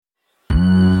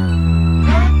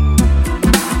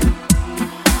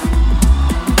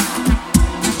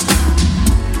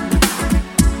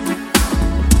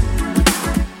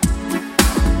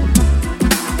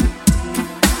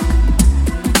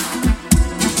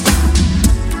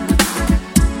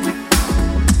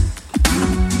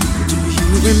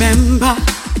remember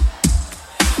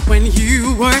when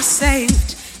you were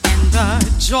saved and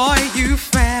the joy you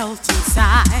felt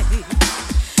inside?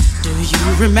 Do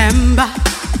you remember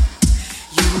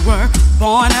you were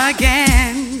born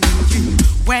again and you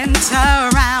went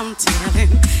around telling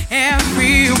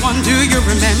everyone? Do you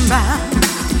remember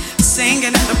singing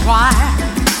in the choir,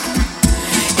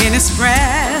 in His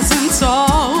presence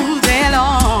all day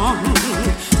long?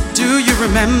 Do you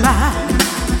remember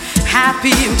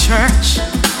happy in church?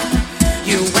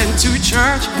 You went to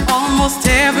church almost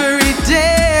every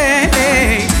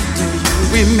day. Do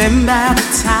you remember the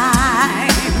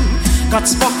time God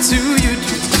spoke to you?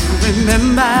 Do you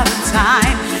remember the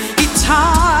time He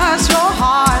touched your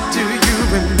heart? Do you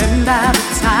remember the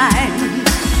time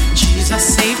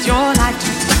Jesus saved your life?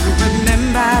 Do you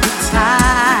remember the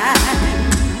time?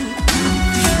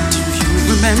 Do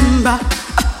you remember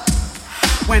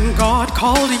when God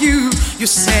called you? You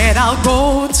said, I'll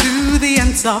go to the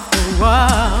ends of the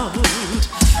world.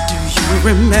 Do you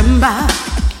remember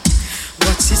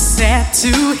what you said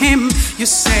to Him? You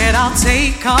said, I'll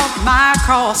take up my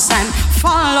cross and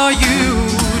follow you.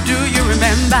 Do you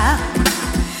remember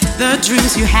the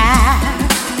dreams you had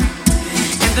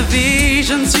and the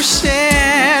visions you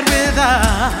shared with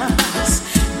us?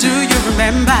 Do you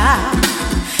remember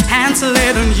hands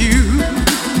laid on you?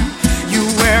 You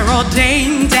were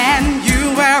ordained and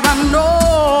you were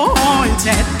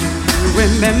anointed. Do you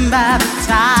remember the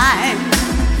time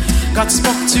God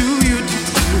spoke to you? Do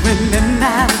you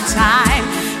remember the time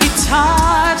He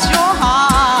touched your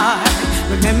heart?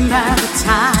 Remember the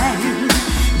time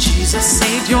Jesus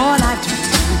saved your life? Do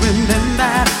you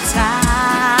remember the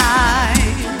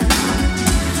time?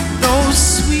 Those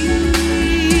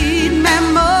sweet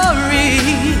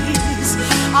memories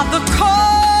of the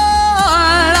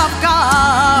call of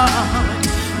God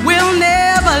will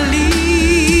never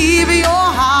leave your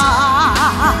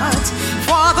heart,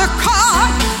 for the call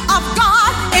of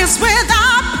God is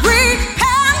without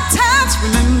repentance.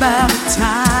 Remember the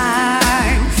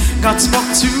time God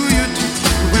spoke to you? Do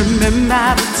you remember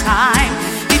the time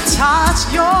He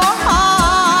touched your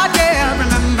heart? Yeah,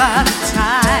 remember the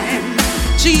time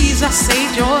Jesus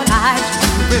saved your life? Do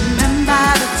you remember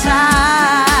the time?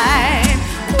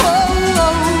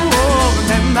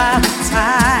 Remember the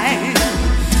time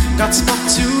God spoke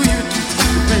to you? Do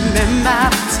you remember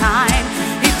the time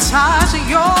He touched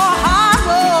your heart?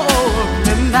 Oh,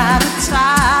 remember the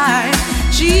time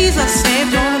Jesus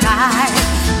saved your life?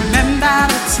 Remember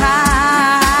the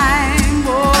time?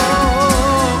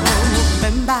 Oh,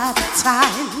 remember the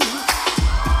time?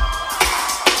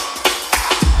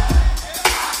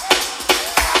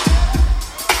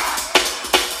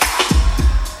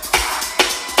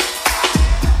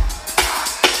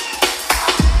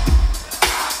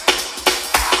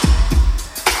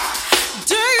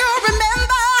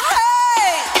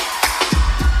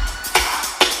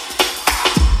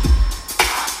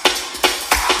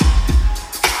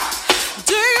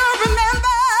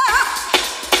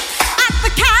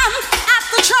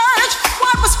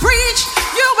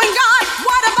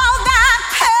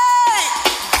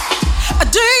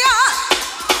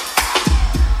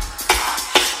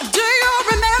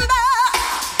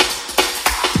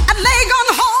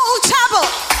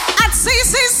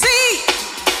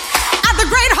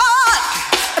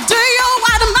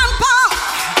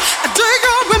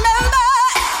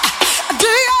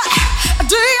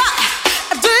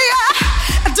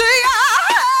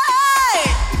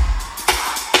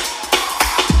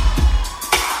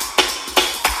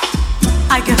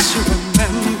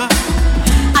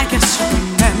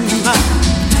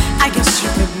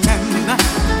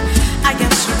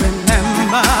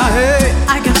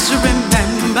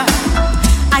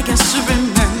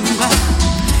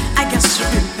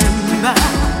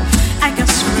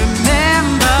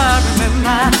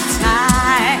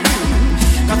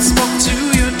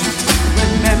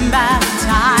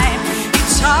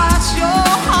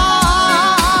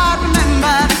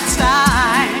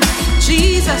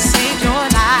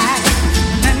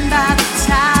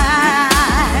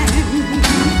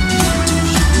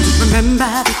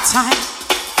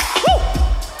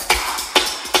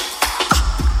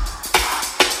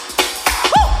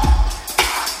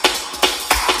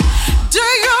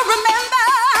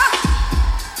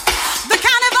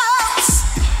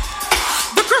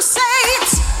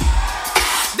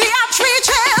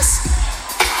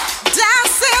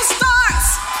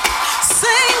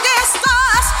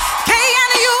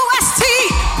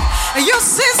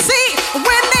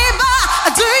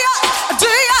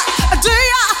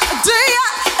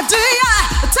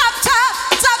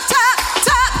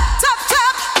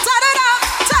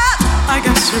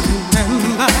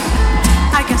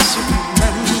 I guess you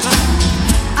remember.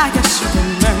 I guess you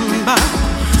remember.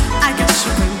 I guess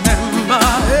you remember.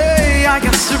 Hey, I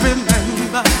guess you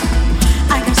remember.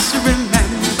 I guess you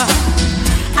remember.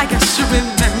 I guess you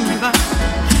remember.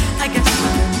 I guess you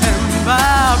remember.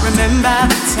 Remember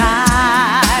the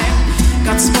time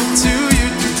God spoke to you.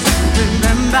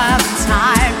 Remember the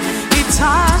time He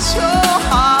touched your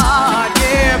heart.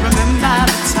 Yeah, remember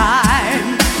the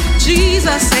time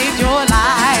Jesus saved your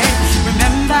life.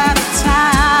 Remember the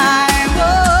time.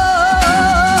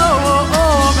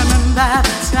 Oh, remember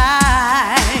the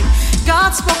time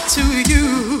God spoke to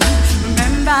you.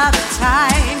 Remember the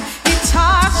time He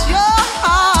touched your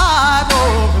heart.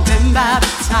 Oh, remember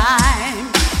the time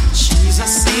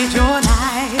Jesus saved your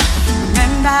life.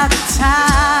 Remember the time.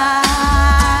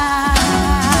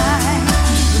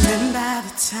 Remember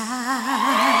the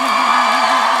time.